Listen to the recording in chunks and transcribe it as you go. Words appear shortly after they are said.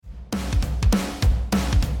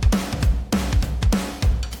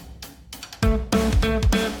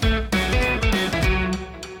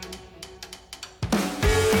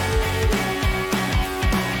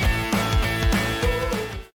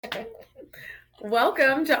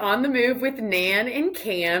Welcome to On the Move with Nan and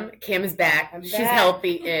Cam. Cam is back. She's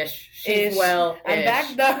healthy-ish. She's well-ish. I'm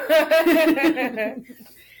back, though.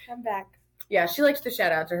 I'm back. Yeah, she likes to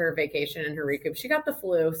shout out to her vacation and her recoup. She got the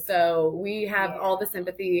flu, so we have all the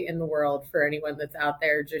sympathy in the world for anyone that's out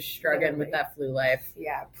there just struggling with that flu life.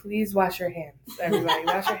 Yeah, please wash your hands, everybody.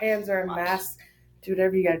 Wash your hands, wear a mask. Do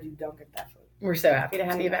whatever you got to do. Don't get that flu. We're so happy to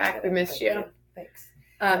have you back. We missed you. Thanks.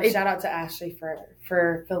 Shout out to Ashley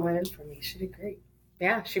for filling in for me. She did great.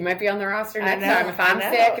 Yeah, she might be on the roster next time. If I'm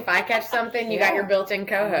sick, if I catch something, you got your built-in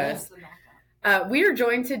co-host. We are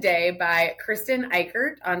joined today by Kristen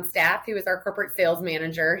Eichert on staff, who is our corporate sales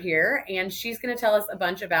manager here, and she's going to tell us a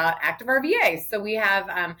bunch about Active RVA. So we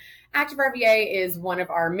have Active RVA is one of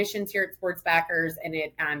our missions here at Sports Backers, and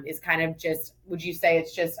it is kind of just, would you say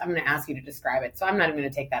it's just, I'm going to ask you to describe it, so I'm not even going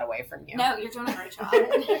to take that away from you. No, you're doing a great job.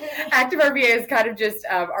 Active RVA is kind of just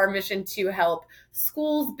our mission to help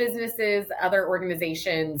schools, businesses, other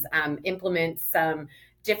organizations implement some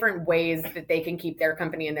different ways that they can keep their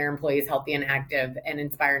company and their employees healthy and active and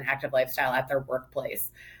inspire an active lifestyle at their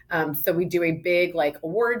workplace. So we do a big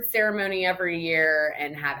awards ceremony every year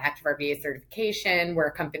and have Active RVA certification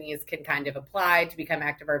where companies can kind of apply to become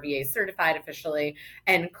Active RVA certified officially.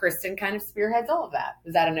 And Kristen kind of spearheads all of that.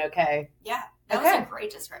 Is that an okay? Yeah. That was a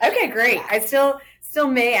great description. Okay, great. Yeah. I still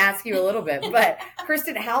may ask you a little bit, but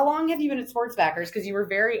Kristen, how long have you been at Sports Backers? Because you were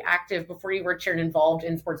very active before you worked here and involved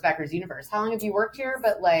in Sports Backers universe. How long have you worked here?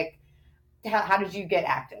 But how did you get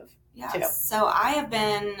active? Yeah, so I have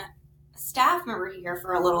been a staff member here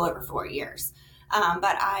for a little over 4 years.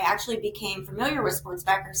 But I actually became familiar with Sports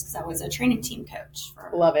Backers because I was a training team coach for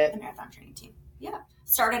the marathon training team. Yeah.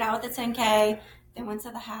 Started out with the 10K, then went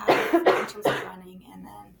to the half in terms of running, and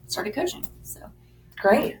then started coaching. So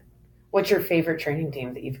great. What's your favorite training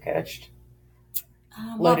team that you've coached?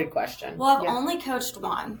 Loaded question. Well, I've only coached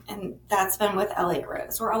one, and that's been with Elliott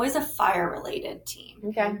Rose. We're always a fire-related team.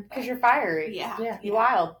 Okay, because you're fiery. Yeah. You're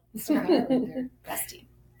wild. Best team.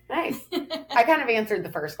 Nice. I kind of answered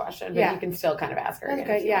the first question, but you can still kind of ask her again.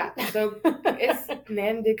 Okay, yeah. So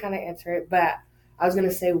Nan did kind of answer it, but I was going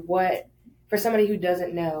to say for somebody who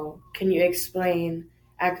doesn't know, can you explain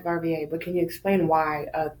Active RVA, but can you explain why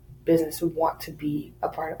a business would want to be a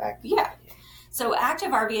part of Active? Yeah. So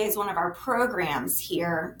Active RVA is one of our programs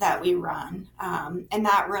here that we run. And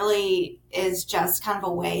that really is just kind of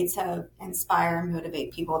a way to inspire and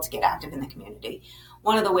motivate people to get active in the community.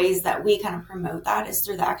 One of the ways that we kind of promote that is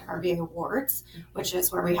through the Active RVA Awards, which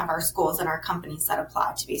is where we have our schools and our companies that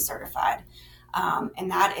apply to be certified. And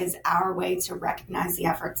that is our way to recognize the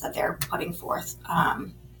efforts that they're putting forth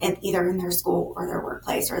either in their school or their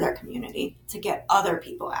workplace or their community to get other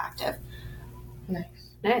people active.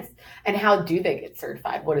 Nice. And how do they get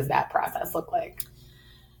certified? What does that process look like?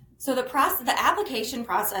 So the application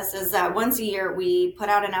process is that once a year we put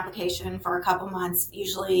out an application for a couple months,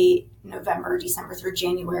 usually November, December through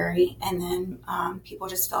January, and then people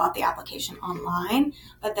just fill out the application online.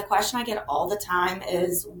 But the question I get all the time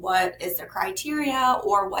is, what is the criteria,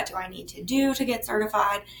 or what do I need to do to get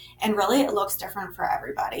certified? And really it looks different for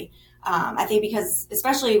everybody. I think because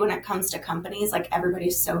especially when it comes to companies,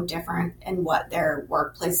 everybody's so different in what their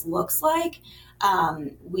workplace looks like.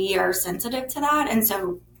 We are sensitive to that. And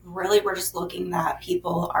so really we're just looking that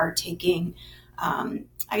people are taking,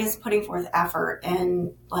 putting forth effort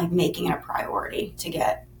and making it a priority to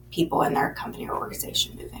get people in their company or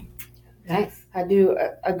organization moving. Nice. I do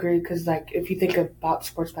agree because if you think about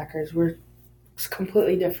Sports Backers, we're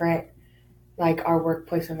completely different. Our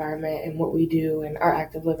workplace environment and what we do and our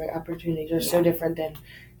active living opportunities are so different than,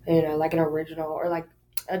 an original or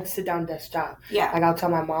a sit-down desk job. Yeah. I'll tell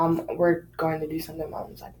my mom we're going to do something.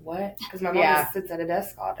 Mom's like, what? Because my mom just sits at a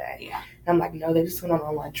desk all day. Yeah. And I'm like, no, they just went on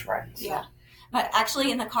a lunch run. So. Yeah. But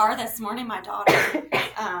actually in the car this morning, my daughter,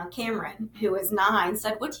 Cameron, who is 9,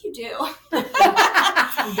 said, "What do you do?"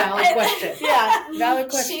 Valid question. Yeah, valid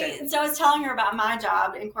question. So I was telling her about my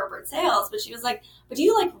job in corporate sales, but she was like, "But do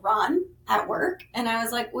you run at work?" And I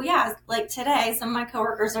was like, "Well, yeah, today some of my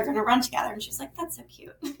coworkers are going to run together." And she's like, "That's so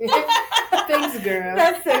cute." Thanks, girl.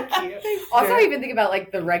 That's so cute. Also, I even think about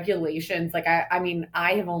the regulations.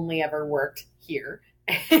 I have only ever worked here.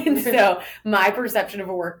 And so my perception of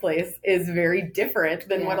a workplace is very different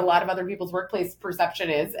than what a lot of other people's workplace perception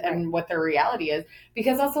is and what their reality is.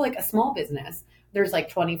 Because also a small business, there's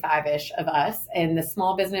 25-ish of us, and the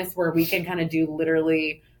small business where we can kind of do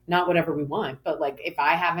literally not whatever we want, but if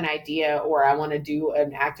I have an idea or I want to do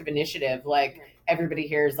an active initiative, everybody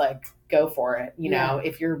here is go for it. You know,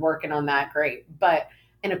 if you're working on that, great. But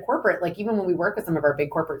in a corporate, even when we work with some of our big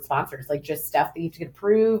corporate sponsors, just stuff that you have to get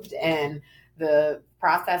approved and the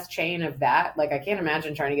process chain of that, like I can't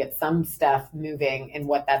imagine trying to get some stuff moving and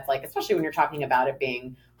what that's like, especially when you're talking about it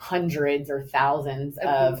being hundreds or thousands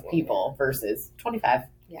of people versus 25.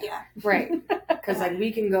 Yeah. Right. Because like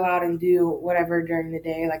we can go out and do whatever during the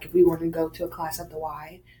day. Like if we want to go to a class at the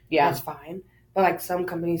Y, that's fine. But like some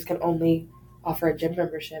companies can only offer a gym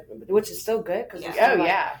membership, which is still good because it's still,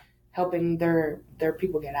 helping their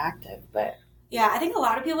people get active. But yeah, I think a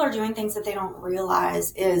lot of people are doing things that they don't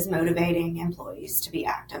realize is motivating employees to be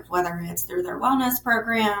active, whether it's through their wellness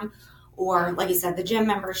program or, like you said, the gym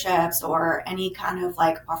memberships or any kind of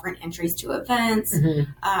like offering entries to events.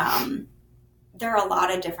 There are a lot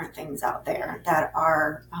of different things out there that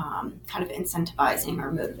are kind of incentivizing or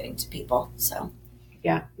motivating to people. So,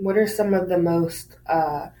 yeah. What are some of the most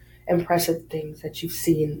impressive things that you've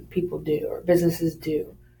seen people do or businesses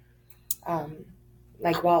do?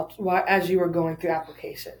 Like while as you were going through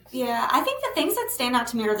applications? Yeah, I think the things that stand out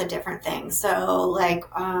to me are the different things. So like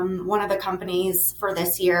one of the companies for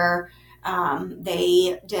this year,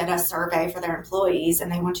 they did a survey for their employees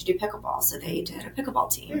and they wanted to do pickleball. So they did a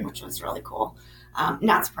pickleball team, which was really cool.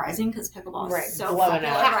 Not surprising because pickleball is so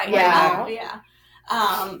popular right now. Yeah.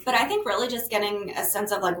 But I think really just getting a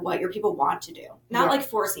sense of like what your people want to do, not like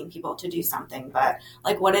forcing people to do something, but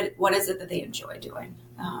like what is it that they enjoy doing?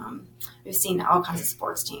 We've seen all kinds of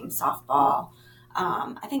sports teams, softball.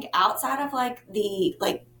 I think outside of like the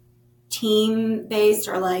like team based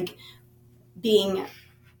or like being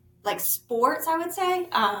like sports, I would say,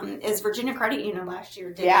 is Virginia Credit Union last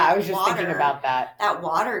year did. Yeah, I was just thinking about that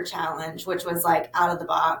water challenge, which was like out of the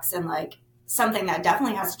box and like something that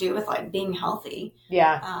definitely has to do with like being healthy.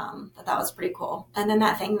 Yeah. That was pretty cool. And then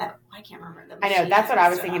that thing that I can't remember. I know, that's what I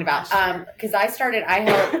was thinking about.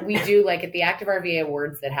 Because we do like at the Active RVA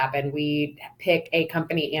Awards that happen, we pick a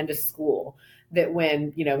company and a school that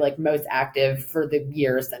win, like most active for the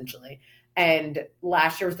year essentially. And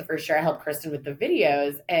last year was the first year I helped Kristen with the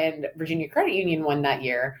videos, and Virginia Credit Union won that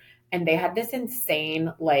year. And they had this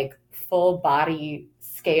insane like full body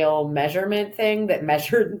scale measurement thing that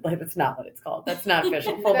measured, like, that's not what it's called. That's not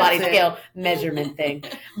official. Full body scale measurement thing.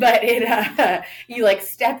 But it, you like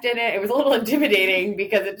stepped in it. It was a little intimidating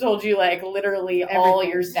because it told you like literally all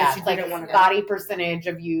your stats, like body percentage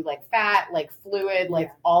of you, like fat, like fluid,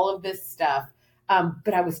 like all of this stuff.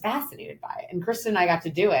 But I was fascinated by it. And Kristen and I got to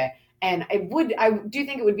do it. And I do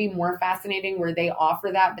think it would be more fascinating where they offer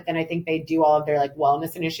that, but then I think they do all of their like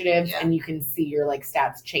wellness initiatives and you can see your like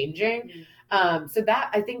stats changing. So that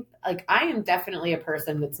I think like I am definitely a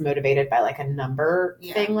person that's motivated by like a number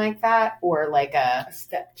thing like that or like a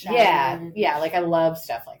step challenge. Yeah. Like I love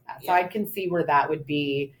stuff like that. So I can see where that would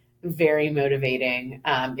be very motivating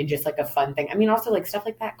and just like a fun thing. I mean, also like stuff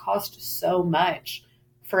like that costs so much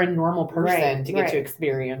for a normal person to get to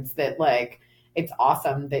experience that like, it's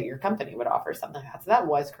awesome that your company would offer something like that. So that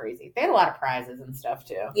was crazy. They had a lot of prizes and stuff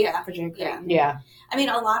too. Yeah. Yeah. I mean,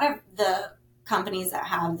 a lot of the companies that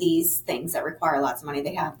have these things that require lots of money,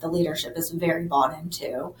 the leadership is very bought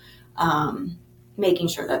into making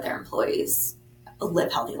sure that their employees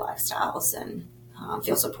live healthy lifestyles and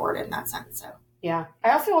feel supported in that sense. So. Yeah.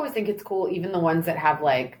 I also always think it's cool, even the ones that have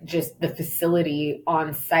like just the facility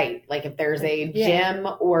on site. Like if there's a gym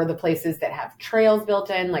or the places that have trails built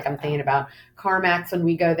in, like I'm thinking about CarMax when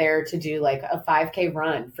we go there to do like a 5K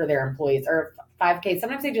run for their employees or 5K.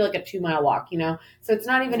 Sometimes they do like a 2-mile walk, So it's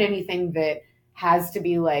not even anything that has to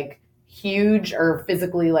be like huge or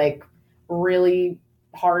physically like really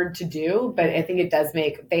hard to do. But I think it does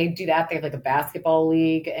they do that. They have like a basketball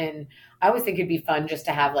league. And I always think it'd be fun just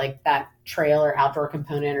to have like that trail or outdoor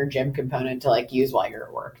component or gym component to like use while you're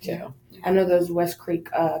at work too. Yeah. I know those West Creek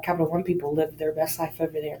Capital One people live their best life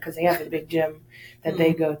over there because they have a big gym that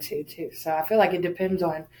they go to too. So I feel like it depends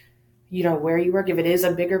on, where you work. If it is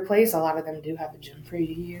a bigger place, a lot of them do have a gym for you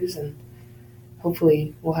to use, and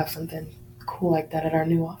hopefully we'll have something cool like that at our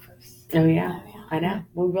new office. Oh yeah. I know.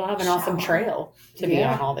 We will have an awesome trail to be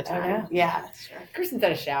on all the time. Yeah. That's true. Kristen's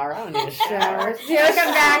at a shower. I don't need a shower.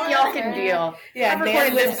 Come back. Y'all can deal. Yeah. I'm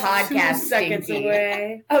recording this podcast seconds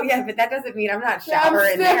away. Oh, yeah. But that doesn't mean I'm not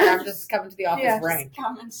showering there. I'm just coming to the office rank.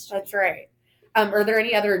 That's right. Are there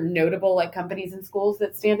any other notable like companies and schools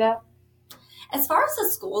that stand out? As far as the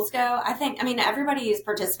schools go, everybody is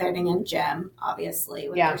participating in gym, obviously,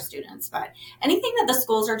 with their students. But anything that the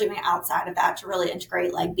schools are doing outside of that to really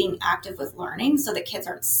integrate, like being active with learning so that kids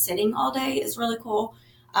aren't sitting all day is really cool.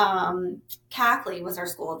 Cackley was our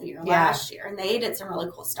school of the year last year, and they did some really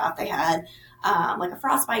cool stuff. They had like a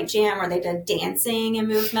frostbite gym where they did dancing and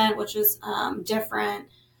movement, which was different.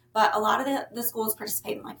 But a lot of the schools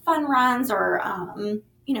participate in like fun runs or,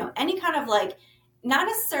 any kind of like not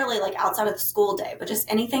necessarily like outside of the school day, but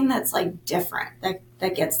just anything that's like different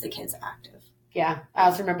that gets the kids active. Yeah. I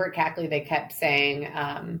also remember at Cackley, they kept saying,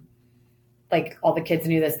 like all the kids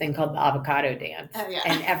knew this thing called the avocado dance. Oh, yeah.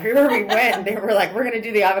 And everywhere we went, they were like, we're going to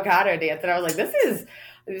do the avocado dance. And I was like,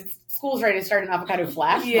 school's ready to start an avocado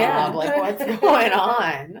flash mob. Like, what's going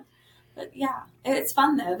on? But yeah, it's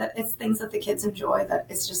fun though, that it's things that the kids enjoy, that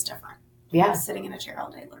it's just different. Yeah. Sitting in a chair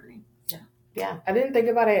all day learning. Yeah. I didn't think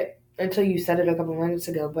about it until you said it a couple minutes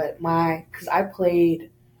ago, but because I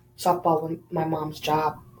played softball with my mom's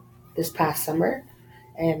job this past summer,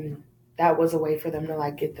 and that was a way for them to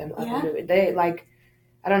like get them up and moving. They like,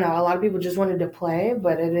 I don't know, a lot of people just wanted to play,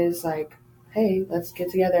 but it is like, hey, let's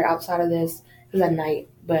get together outside of this. It was at night,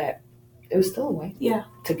 but it was still a way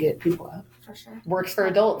to get people up. For sure. Works for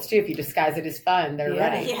adults too. If you disguise it as fun, they're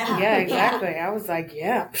ready. Yeah, exactly. I was like,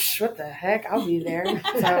 what the heck? I'll be there.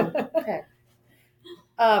 So, heck.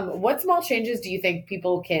 What small changes do you think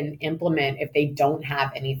people can implement if they don't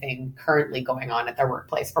have anything currently going on at their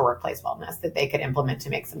workplace for workplace wellness that they could implement to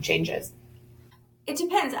make some changes? It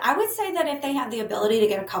depends. I would say that if they have the ability to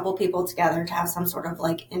get a couple people together to have some sort of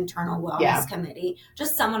like internal wellness committee,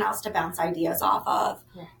 just someone else to bounce ideas off of,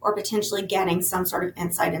 or potentially getting some sort of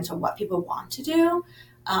insight into what people want to do.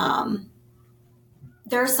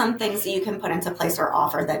 There are some things that you can put into place or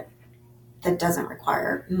offer that doesn't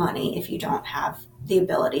require money if you don't have the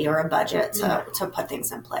ability or a budget to put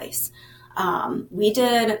things in place. We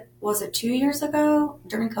did, was it 2 years ago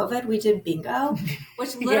during COVID, we did bingo,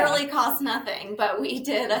 which literally cost nothing, but we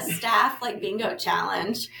did a staff like bingo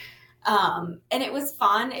challenge. And it was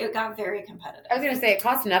fun. It got very competitive. I was going to say it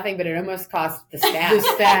cost nothing, but it almost cost the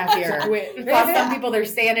staff here. It cost some people their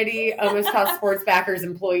sanity, almost cost sports backers,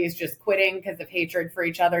 employees just quitting because of hatred for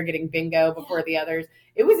each other, getting bingo before the others.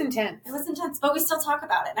 It was intense. It was intense, but we still talk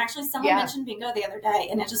about it. And actually someone mentioned bingo the other day,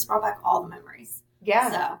 and it just brought back all the memories.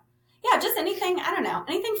 Yeah. So yeah, just anything, I don't know,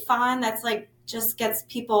 anything fun that's like just gets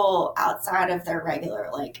people outside of their regular,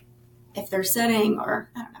 like if they're sitting or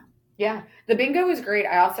I don't know. Yeah, the bingo was great.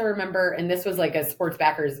 I also remember, and this was like a sports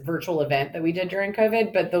backers virtual event that we did during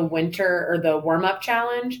COVID, but the winter or the warm up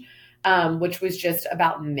challenge, which was just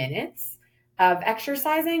about minutes of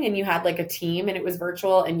exercising, and you had like a team and it was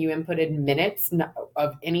virtual and you inputted minutes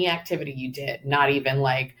of any activity you did, not even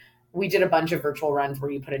like we did a bunch of virtual runs where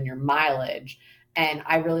you put in your mileage. And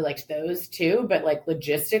I really liked those too. But like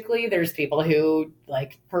logistically, there's people who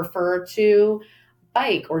like prefer to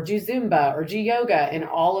bike or do Zumba or do yoga and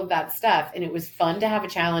all of that stuff. And it was fun to have a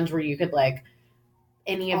challenge where you could like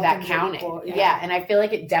any of all that counted. Yeah. And I feel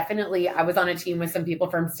like it definitely, I was on a team with some people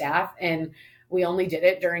from staff and we only did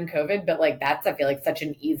it during COVID, but like that's, I feel like such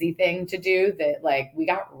an easy thing to do that like we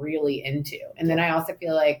got really into. And then I also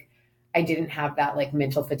feel like I didn't have that like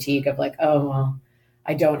mental fatigue of like, oh, well,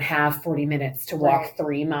 I don't have 40 minutes to walk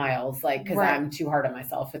 3 miles, like, because I'm too hard on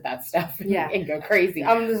myself with that stuff and go crazy.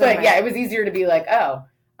 But yeah, it was easier to be like, oh,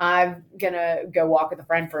 I'm going to go walk with a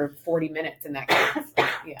friend for 40 minutes in that case.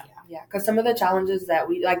 Yeah, because some of the challenges that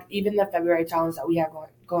we, like, even the February challenge that we have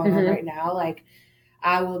going on right now, like,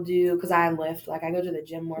 I will do, because I lift, like, I go to the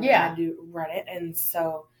gym more than I do run it. And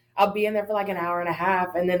so I'll be in there for like an hour and a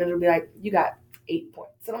half, and then it'll be like, you got 8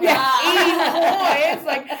 points. And I'm like, 8 points?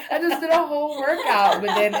 Like, I just did a whole workout.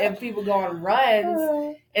 But then if people go on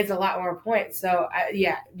runs, it's a lot more points. So,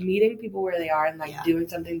 meeting people where they are and, like, doing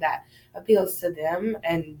something that appeals to them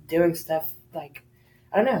and doing stuff, like,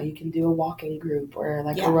 I don't know, you can do a walking group or,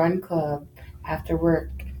 like, a run club after work,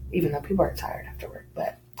 even though people are tired after work.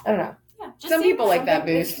 But I don't know. Yeah, some people like that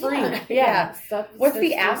boost. It's free. What's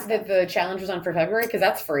the app that the challenge was on for February? Because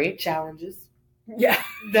that's free. Challenges. Yeah,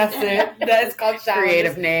 that's it. That's called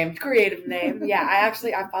Challenges. Creative name. Yeah,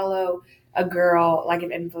 I follow a girl, like an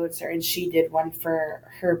influencer, and she did one for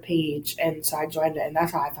her page, and so I joined it, and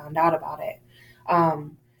that's how I found out about it.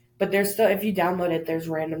 But there's still, if you download it, there's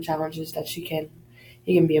random challenges that you can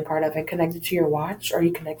be a part of and connect it to your watch, or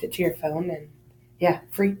you connect it to your phone, and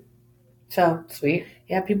free. So sweet.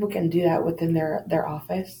 Yeah, people can do that within their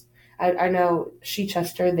office. I know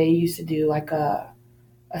Chester, they used to do like a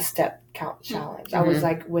step count challenge. Mm-hmm. I was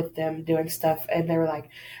like with them doing stuff, and they were like,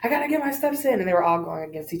 I gotta get my steps in, and they were all going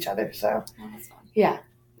against each other. So that's fun. Yeah,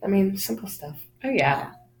 I mean, simple stuff. Oh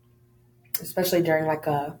yeah. Especially during like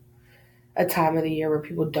a time of the year where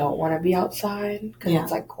people don't want to be outside because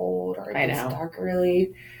it's like cold or it's dark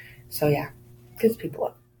early. So yeah, gets people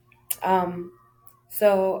up.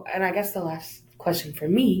 So, and I guess the last question for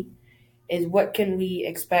me is, what can we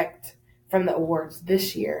expect from the awards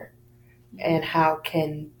this year, and how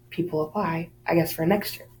can people apply, I guess, for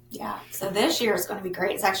next year? Yeah, so this year is going to be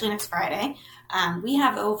great. It's actually next Friday. We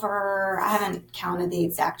have over, I haven't counted the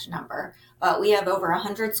exact number, but we have over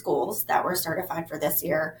 100 schools that were certified for this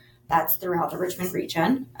year. That's throughout the Richmond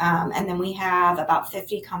region. And then we have about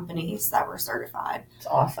 50 companies that were certified. It's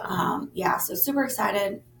awesome. So super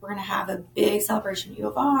excited. We're going to have a big celebration at U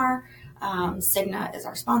of R. Cigna is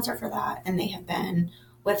our sponsor for that, and they have been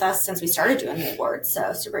with us since we started doing the awards.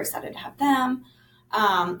 So super excited to have them.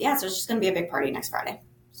 So it's just going to be a big party next Friday.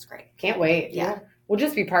 It's great. Can't wait. Yeah. We'll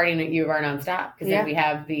just be partying at U of R nonstop because then we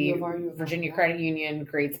have the U of R. Virginia Credit Union,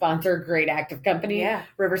 great sponsor, great active company,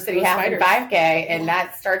 River City Those Half and fighters. 5K, and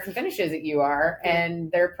that starts and finishes at UR. And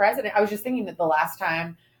their president, I was just thinking that the last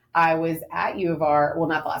time I was at U of R, well,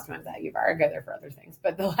 not the last time I was at U of R, I go there for other things,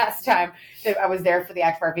 but the last time that I was there for the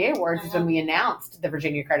Active RVA Awards is when we announced the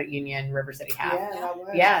Virginia Credit Union, River City Half.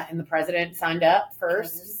 And the president signed up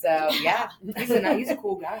first. So, he's a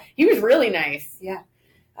cool guy. He was really nice. Yeah.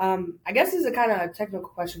 I guess this is a kind of technical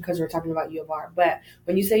question because we're talking about U of R, but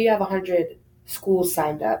when you say you have 100 schools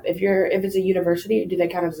signed up, if it's a university, do they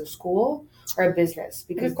count as a school or a business?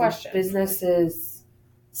 Because good question. Business is,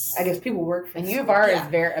 I guess people work for. And U of R is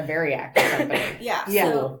a very active company.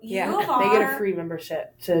 So U of R, they get a free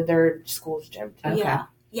membership to their school's gym too. Okay.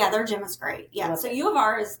 Yeah, their gym is great. Yeah, so U of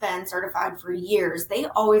R has been certified for years. They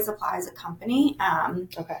always apply as a company.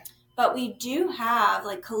 But we do have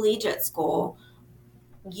like collegiate school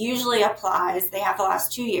usually applies. They have the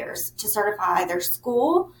last 2 years to certify their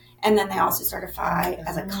school, and then they also certify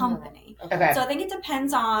as a company. Okay. So I think it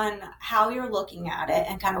depends on how you're looking at it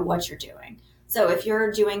and kind of what you're doing. So if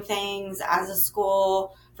you're doing things as a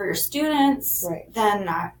school for your students, then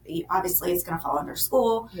obviously it's going to fall under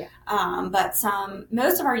school. But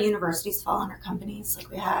most of our universities fall under companies.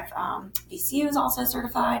 Like we have VCU is also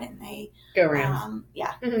certified, and they go Rams.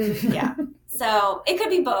 So it could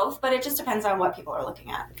be both, but it just depends on what people are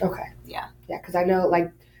looking at. Yeah, because I know,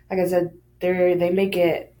 like I said, they make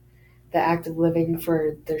it the active living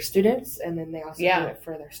for their students, and then they also do it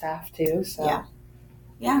for their staff too. So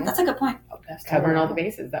yeah, that's a good point. Covering all the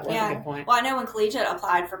bases. That was a good point. Well, I know when collegiate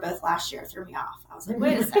applied for both last year, it threw me off. I was like,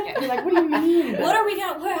 wait a second. You're like, what do you mean? What are we doing?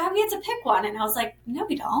 How we get to pick one? And I was like, no,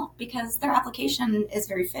 we don't, because their application is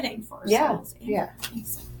very fitting for schools.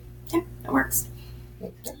 So, it works.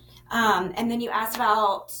 And then you asked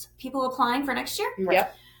about people applying for next year.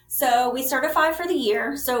 Yep. So we certify for the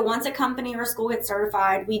year. So once a company or school gets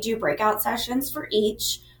certified, we do breakout sessions for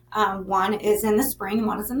each. One is in the spring and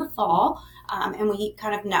one is in the fall. And we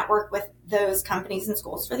kind of network with those companies and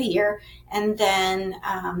schools for the year. And then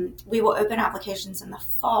we will open applications in the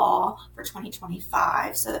fall for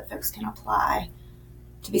 2025 so that folks can apply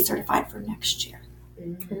to be certified for next year.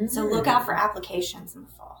 Mm-hmm. So look out for applications in the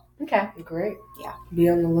fall. Okay. Great. Yeah. Be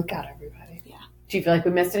on the lookout, everybody. Yeah. Do you feel like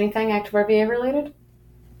we missed anything Active RVA related?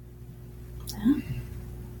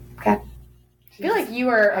 Okay. I feel like you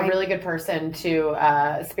are a really good person to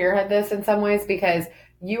spearhead this in some ways because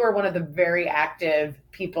you are one of the very active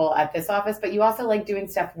people at this office, but you also like doing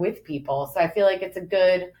stuff with people. So I feel like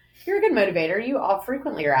you're a good motivator. You all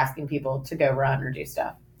frequently are asking people to go run or do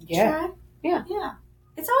stuff. Yeah.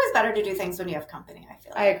 It's always better to do things when you have company, I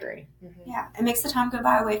feel like. I agree. Mm-hmm. Yeah. It makes the time go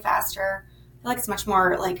by way faster. I feel like it's much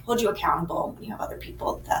more like hold you accountable when you have other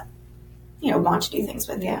people that, want to do things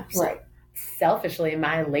with you. So. Right. Selfishly,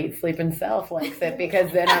 my late sleeping self likes it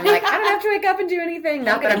because then I'm like, I don't have to wake up and do anything.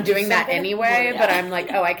 Not that I'm doing that anyway, but I'm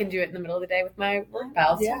like, I can do it in the middle of the day with my work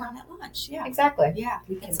pals. Yeah. Run at lunch. Yeah. Exactly. Yeah.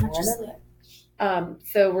 It's not just sleep.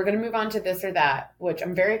 So we're going to move on to this or that, which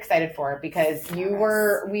I'm very excited for because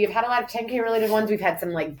we've had a lot of 10K related ones. We've had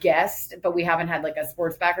some like guests, but we haven't had like a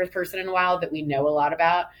sports backers person in a while that we know a lot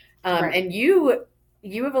about. And you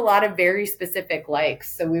have a lot of very specific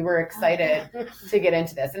likes. So we were excited to get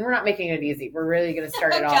into this, and we're not making it easy. We're really going to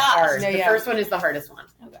start it off hard. The first one is the hardest one.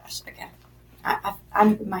 Oh gosh. Okay. I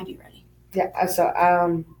might be ready. Yeah.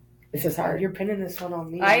 So, this is hard. You're pinning this one on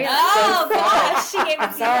me. Gosh, she gave me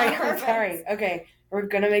I'm sorry. Okay, we're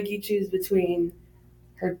gonna make you choose between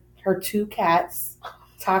her two cats,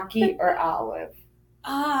 Taki or Olive.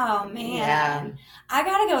 Oh man, yeah. I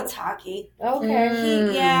gotta go with Taki. Okay.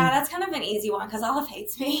 That's kind of an easy one because Olive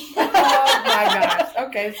hates me. Oh my gosh.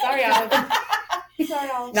 Okay, sorry, Olive.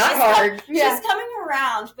 Not hard. She's coming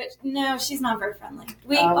around, but no, she's not very friendly.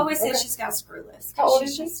 We always say she's got a screw list. How old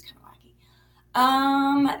is She's just kind of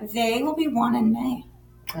wacky. They will be 1 in May.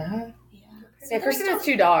 Yeah, Kristen has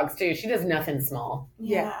 2 dogs too. She does nothing small.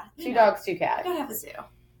 Yeah. 2 dogs, 2 cats. I gotta have a zoo.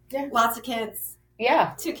 Yeah. Lots of kids.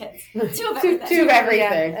 Yeah. 2 kids. 2 of everything. 2 of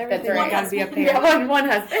everything. Yeah, That's everything. right. Gotta be up there. Yeah, one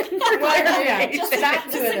husband. Just to clear that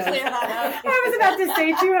up. I was about to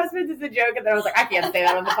say 2 husbands is a joke, and then I was like, I can't say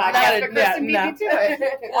that on the podcast. But Kristen beat me to it.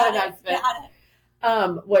 One husband.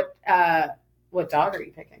 Got it. What dog are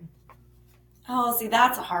you picking? Oh, see,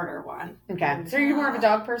 that's a harder one. Okay. So are you more of a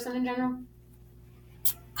dog person in general?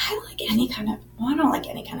 I like any kind of, I don't like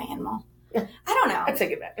any kind of animal. I don't know. I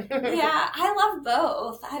take it back. Yeah, I love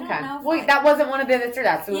both. I don't know. Well, that wasn't one of the this or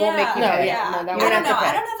that, so we won't make you pick. I You don't have know. to pick.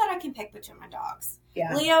 I don't know that I can pick between my dogs.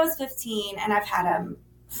 Yeah. Leo is 15, and I've had him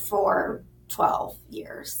for 12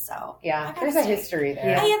 years. So yeah, there's a history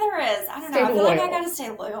there. Yeah, there is. I don't know. I feel like I got to stay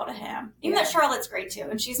loyal to him. Even though Charlotte's great too,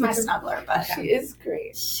 and she's my snuggler, but she is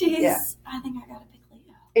great. I think I got to pick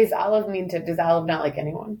Leo. Is Olive mean to? Does Olive not like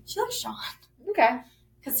anyone? She likes Sean. Okay.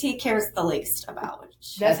 Because he cares the least about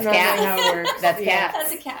which. That's cat. How it works. That's cat.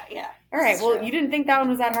 That's a cat, yeah. All right. Well, you didn't think that one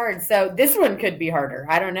was that hard, so this one could be harder.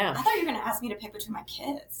 I don't know. I thought you were going to ask me to pick between my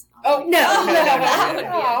kids. Oh, no. That would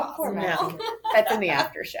be poor impossible. No. That's in the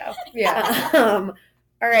after show. Yeah.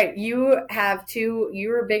 All right. You have two.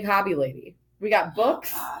 You're a big hobby lady. We got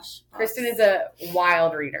books. Oh, gosh. Kristen is a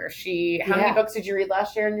wild reader. How many books did you read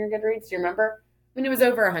last year in your Goodreads? Do you remember? I mean, it was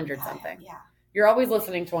over 100 something. Yeah. You're always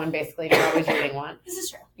listening to one, basically. And you're always reading one. This is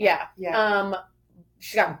true. Yeah. Yeah.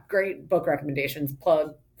 She got great book recommendations.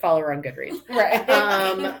 Follow her on Goodreads.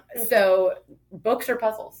 Right. So books or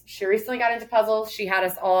puzzles? She recently got into puzzles. She had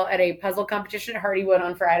us all at a puzzle competition at Hardywood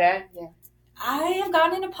on Friday. Yeah. I have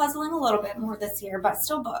gotten into puzzling a little bit more this year, but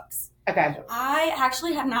still books. Okay. I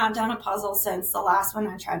actually have not done a puzzle since the last one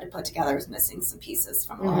I tried to put together was missing some pieces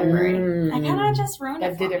from the library. I kind of just ruined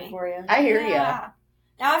it for me. That did it for you. I hear you.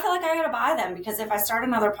 Now I feel like I got to buy them because if I start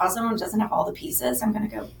another puzzle and it doesn't have all the pieces, I'm going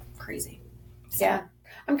to go crazy. So. Yeah.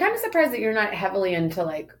 I'm kind of surprised that you're not heavily into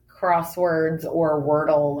like crosswords or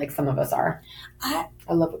Wordle like some of us are. I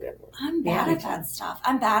love a good word. I'm bad at that stuff.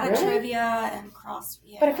 I'm bad at trivia and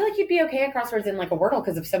But I feel like you'd be okay at crosswords in like a Wordle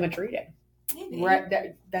because of so much reading. Maybe.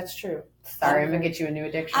 Right. That's true. Sorry, I'm going to get you a new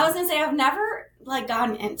addiction. I was going to say I've never like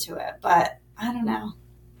gotten into it, but I don't know.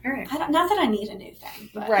 All right. Not that I need a new thing.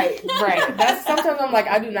 But. Right. That's sometimes I'm like,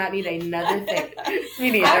 I do not need another thing.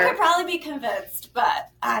 Me neither. I could probably be convinced, but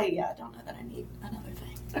I don't know that I need another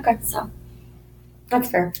thing. Okay. So. That's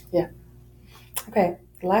fair. Yeah. Okay.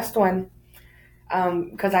 Last one.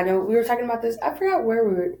 Because I know we were talking about this. I forgot where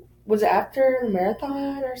we were. Was it after the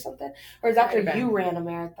marathon or something? Or was it after you ran a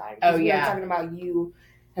marathon? Oh, we were talking about you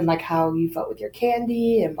and like how you felt with your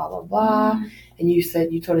candy and blah, blah, blah. Mm-hmm. And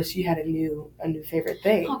you told us you had a new favorite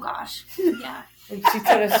thing. Oh, gosh. Yeah. And she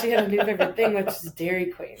told us she had a new favorite thing, which is Dairy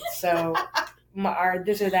Queen. So our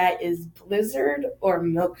this or that is Blizzard or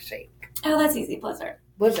milkshake. Oh, that's easy. Blizzard.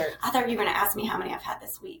 I thought you were going to ask me how many I've had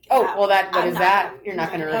this week. Oh, well, what is that? You're not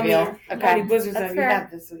going to reveal. How many Blizzards have you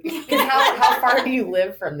had this week? Because how far do you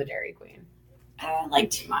live from the Dairy Queen?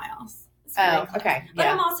 Like 2 miles. Oh, okay. But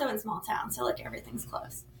I'm also in small town, so like everything's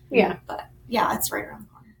close. Yeah. But yeah, it's right around the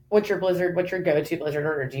corner. What's your go-to Blizzard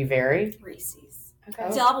order? Do you vary? Reese's.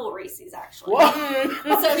 Okay. Double Reese's, actually. Whoa.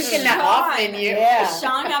 So Picking that off menu. Yeah.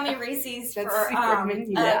 Sean got me Reese's for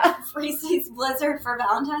Reese's Blizzard for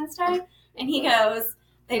Valentine's Day, and he goes,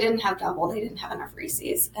 they didn't have double, they didn't have enough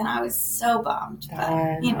Reese's, and I was so bummed.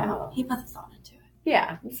 But he put the thought into it.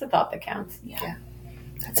 Yeah, it's the thought that counts. Yeah.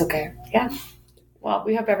 That's okay. Yeah. Well,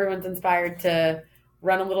 we hope everyone's inspired to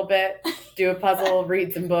run a little bit, do a puzzle,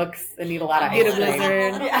 read some books, and eat a lot of Eat a ice cream.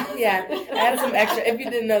 Blizzard. Yeah. Add some extra. If you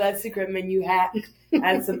didn't know that secret menu hack,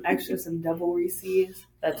 add some double Reese's.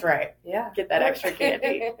 That's right. Yeah. Get that extra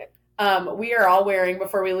candy. We are all wearing,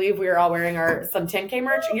 before we leave, some 10K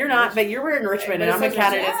merch. You're not, but you're wearing Richmond, and I'm in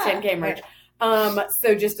Canada's 10K merch.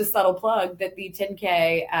 So just a subtle plug that the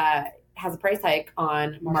 10K has a price hike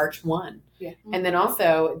on March 1. Yeah. And then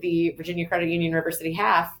also the Virginia Credit Union River City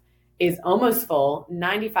half is almost full,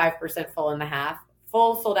 95% full in the half,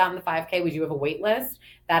 full sold out in the 5K. We do have a wait list.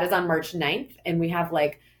 That is on March 9th, and we have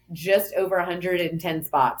just over 110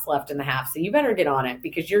 spots left in the half. So you better get on it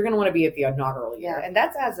because you're going to want to be at the inaugural year. Yeah, and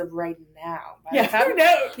that's as of right now. Who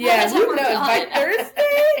knows? Yeah, who knows? By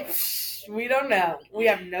Thursday, we don't know. We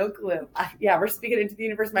have no clue. We're speaking into the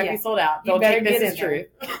universe. Might be sold out. You Don't better take this get as truth.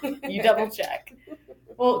 You double check.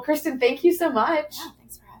 Well, Kristen, thank you so much. Yeah,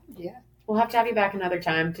 thanks for having me. Yeah. We'll have to have you back another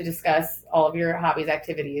time to discuss all of your hobbies,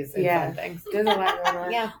 activities, and fun things. There's a lot going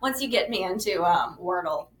on. Yeah. Once you get me into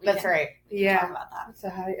Wordle. That's right. We can talk about that. So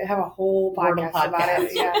I have a whole podcast about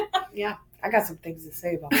it. Yeah. Yeah. I got some things to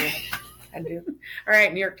say about it. I do. All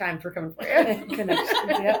right, New York Times, we're coming for you. Connections,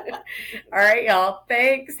 yeah. All right, y'all.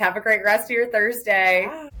 Thanks. Have a great rest of your Thursday.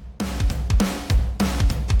 Bye.